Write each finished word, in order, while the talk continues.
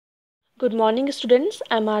Good morning students,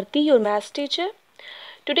 I am Aarti, your maths teacher.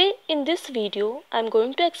 Today in this video I am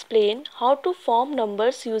going to explain how to form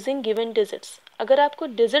numbers using given digits. अगर आपको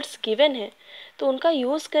digits given है तो उनका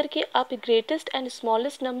use करके आप greatest and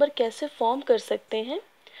smallest number कैसे form कर सकते हैं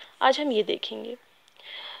आज हम ये देखेंगे.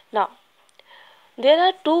 Now there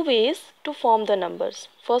are two ways to form the numbers.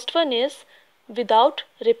 First one is without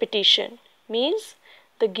repetition, means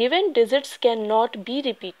the given digits cannot be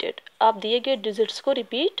repeated. आप दिए गए digits को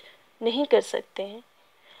repeat नहीं कर सकते हैं.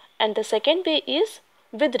 And the second way is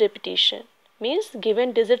with repetition, means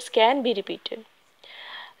given digits can be repeated.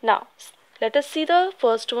 Now let us see the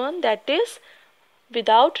first one, that is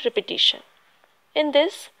without repetition. In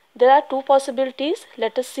this there are two possibilities.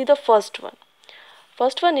 Let us see the first one.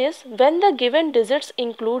 First one is when the given digits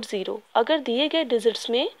include 0. अगर दिए गए digits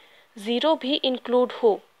में 0 भी include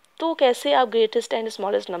हो तो कैसे आप greatest and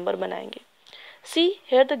smallest number बनाएंगे. See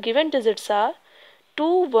here the given digits are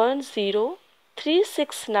 2, 1, 0, 3,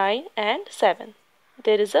 6, 9 and 7.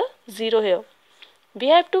 There is a 0 here. We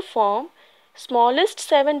have to form smallest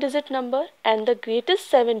 7-digit number and the greatest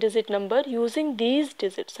 7-digit number using these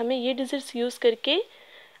digits. हमें ये digits use करके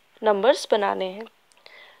numbers बनाने हैं.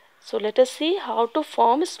 So let us see how to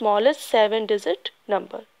form smallest 7-digit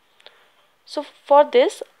number. So for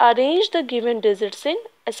this arrange the given digits in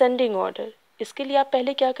ascending order. इसके लिए आप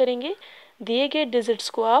पहले क्या करेंगे, दिए गए digits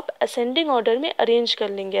को आप ascending order में arrange कर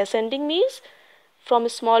लेंगे. Ascending means from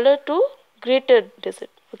smaller to greater digit.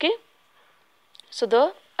 Okay, so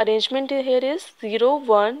the arrangement here is 0,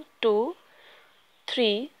 1, 2,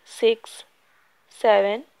 3, 6,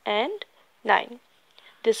 7 and 9.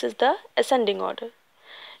 This is the ascending order.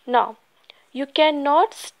 Now you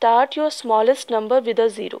cannot start your smallest number with a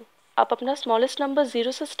 0. आप अपना smallest number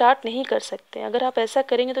 0 से start नहीं कर सकते. अगर आप ऐसा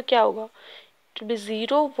करेंगे तो क्या होगा, it will be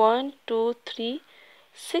 0, 1, 2, 3,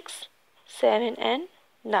 6, 7 and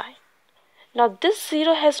 9. Now this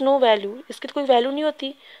 0 has no value. इसकी तो कोई value नहीं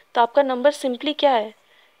होती, तो आपका number simply क्या है,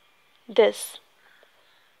 this,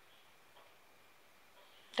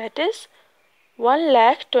 that is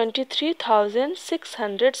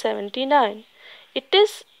 1,23,679. It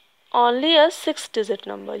is only a 6-digit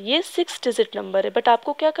number. ये 6-digit number है, but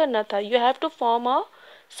आपको क्या करना था, you have to form a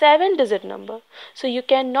 7-digit number. So you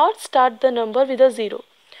cannot start the number with a 0.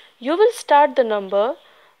 You will start the number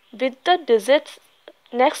with the digits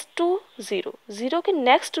next to 0. 0 के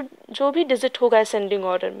next जो भी digit होगा ascending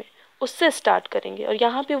order में उससे start करेंगे, और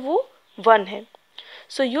यहाँ पे वो 1 है.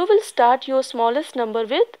 So you will start your smallest number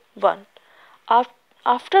with 1.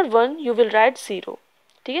 After 1 you will write 0.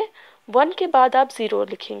 ठीक है, 1 के बाद आप 0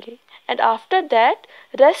 लिखेंगे, and after that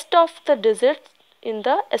rest of the digits in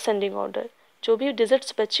the ascending order. जो भी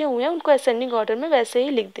digits बचे हुए हैं उनको ascending order में वैसे ही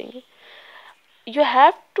लिख देंगे. You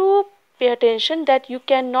have to pay attention that you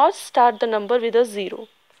cannot start the number with a 0.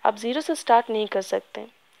 आप 0 से start नहीं कर सकते.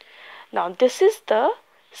 Now this is the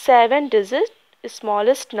 7-digit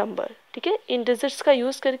smallest number. ठीक है, इन digits का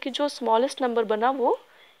use करके जो smallest number बना वो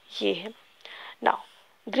ये है. Now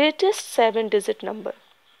greatest 7-digit number.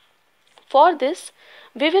 For this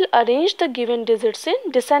we will arrange the given digits in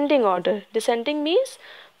descending order. Descending means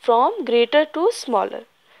from greater to smaller.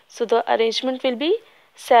 So the arrangement will be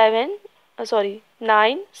 9,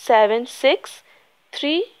 7, 6,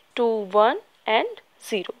 3, 2, 1 and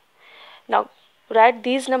 0. Now write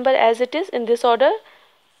these number as it is in this order,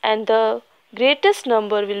 and the greatest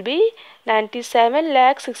number will be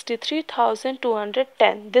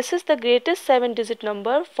 97,63,210. This is the greatest 7-digit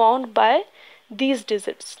number found by these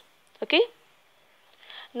digits. Okay,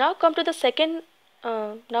 now come to the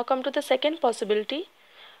second possibility,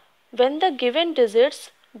 when the given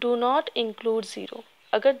digits do not include 0.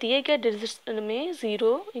 अगर दिए गए digits में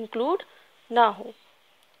 0 include ना हो.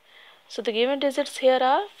 So the given digits here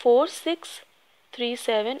are 4, 6, 3,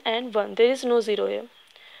 7 and 1. There is no 0 here.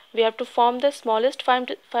 We have to form the smallest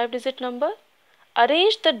 5-digit number.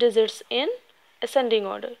 Arrange the digits in ascending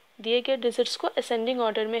order. दिए गए digits को ascending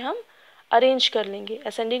order में हम arrange कर लेंगे.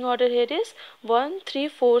 Ascending order here is 1, 3,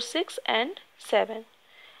 4, 6 and 7.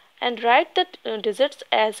 And write the digits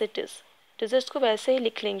as it is. Digits को वैसे ही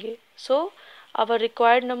लिख लेंगे. So our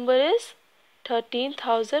required number is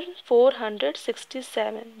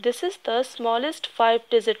 13,467. This is the smallest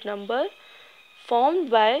 5-digit number formed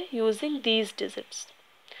by using these digits.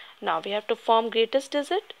 Now we have to form greatest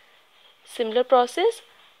digit. Similar process.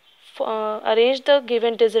 Arrange the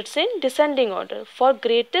given digits in descending order. For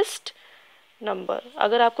greatest number,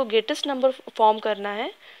 अगर आपको greatest number form करना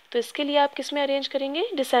है तो इसके लिए आप किस में arrange करेंगे,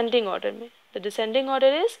 descending order में. The descending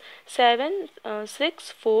order is 7,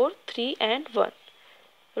 6, 4, 3 and 1.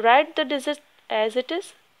 Write the digit as it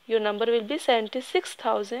is. Your number will be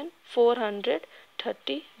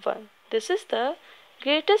 76,431. This is the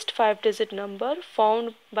greatest 5-digit number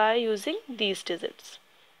formed by using these digits.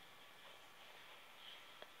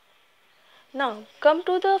 Now come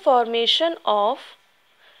to the formation of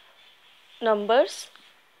numbers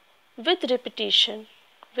with repetition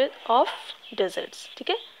of digits. ठीक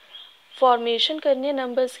है, formation करनी है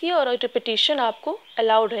numbers की और repetition आपको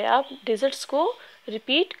allowed है, आप digits को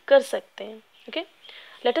रिपीट कर सकते हैं. Okay,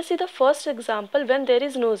 let us see the first example when there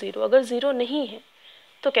is no zero. अगर ज़ीरो नहीं है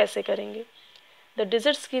तो कैसे करेंगे? The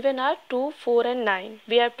digits given are 2, 4 and 9.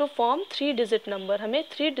 We have to form 3 digit number. हमें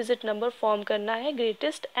 3 डिजिट नंबर फॉर्म करना है,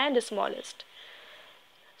 greatest and smallest.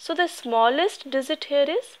 So the smallest digit here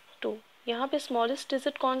is 2. यहाँ पे स्मॉलेस्ट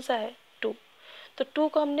डिजिट कौन सा है? 2. तो 2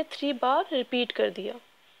 को हमने 3 बार रिपीट कर दिया.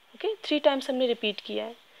 ओके, 3 टाइम्स हमने रिपीट किया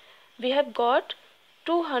है. We have got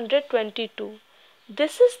 222.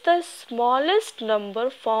 This is the smallest number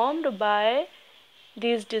formed by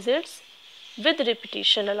these digits with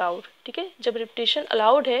repetition allowed. ठीक है, जब रिपीटिशन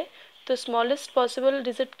अलाउड है तो स्मॉलेस्ट पॉसिबल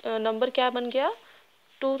डिजिट नंबर क्या बन गया?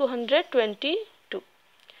 222.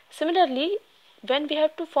 Similarly when we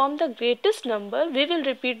have to form the greatest number we will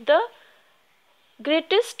repeat the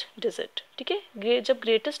greatest digit. ठीक है, जब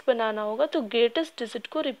greatest बनाना होगा तो greatest digit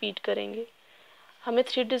को repeat करेंगे. हमें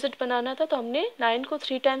 3 digit बनाना था तो हमने 9 को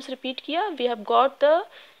 3 times repeat किया. We have got the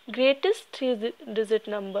greatest 3 digit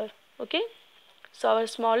number. Okay, so our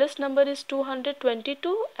smallest number is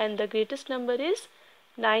 222 and the greatest number is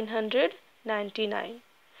 999.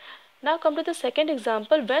 Now come to the second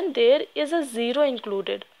example when there is a zero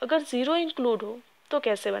included. अगर zero include हो तो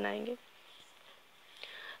कैसे बनाएंगे?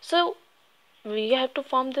 So we have to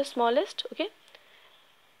form the smallest. Okay,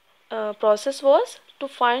 process was to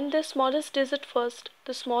find the smallest digit first.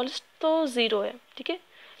 तो smallest तो zero है. ठीक है,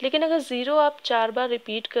 लेकिन अगर zero आप 4 बार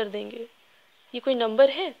repeat कर देंगे, ये कोई number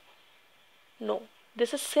है? No,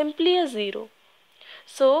 this is simply a zero.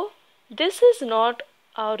 So this is not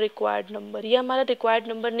our required number. ये हमारा required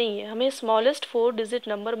number नहीं है. हमें smallest 4 digit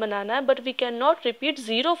number बनाना है, but we cannot repeat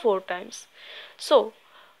 0 4 times. So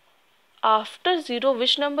after 0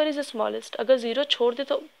 which number is the smallest? अगर 0 छोड़ दे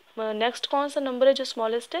तो next कौन सा number है जो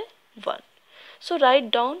smallest है? 1. So write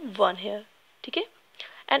down 1 here. ठीक है,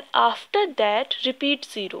 and after that repeat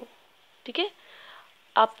 0. ठीक है,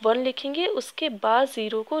 आप 1 लिखेंगे, उसके बाद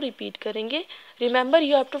 0 को repeat करेंगे. Remember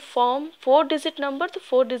you have to form 4 digit number, तो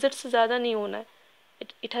 4 digit से ज़्यादा नहीं होना है.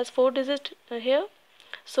 It has 4 digits here.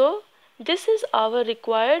 So this is our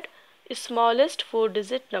required smallest 4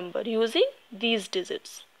 digit number using these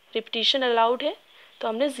digits. Repetition allowed है तो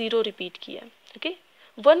हमने 0 repeat किया. Okay,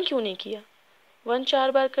 1 क्यों नहीं किया? 1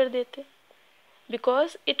 4 बार कर देते,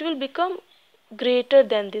 because it will become greater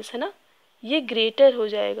than this. है ना, ये greater हो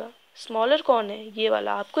जाएगा. स्मॉलर कौन है? ये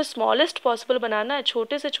वाला. आपको स्मॉलेस्ट पॉसिबल बनाना है,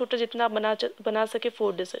 छोटे से छोटा जितना आप बना सके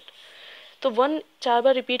 4 डिजिट. तो 1 4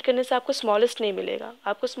 बार रिपीट करने से आपको स्मॉलेस्ट नहीं मिलेगा.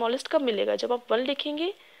 आपको स्मॉलेस्ट कब मिलेगा? जब आप 1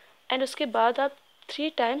 लिखेंगे एंड उसके बाद आप 3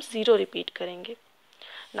 टाइम्स 0 रिपीट करेंगे.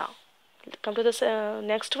 Now come to the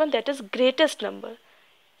next one, that is greatest number.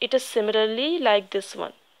 It is similarly like this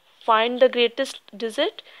one. Find the greatest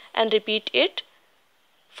digit and repeat it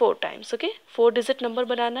 4 times. Okay, 4 digit number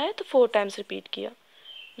बनाना है तो 4 टाइम्स रिपीट किया.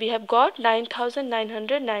 We have got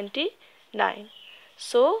 9999.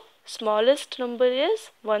 So smallest number is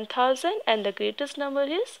 1000 and the greatest number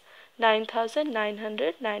is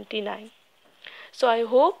 9999. So I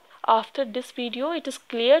hope after this video it is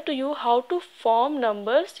clear to you how to form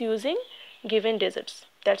numbers using given digits.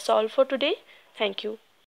 That's all for today. Thank you.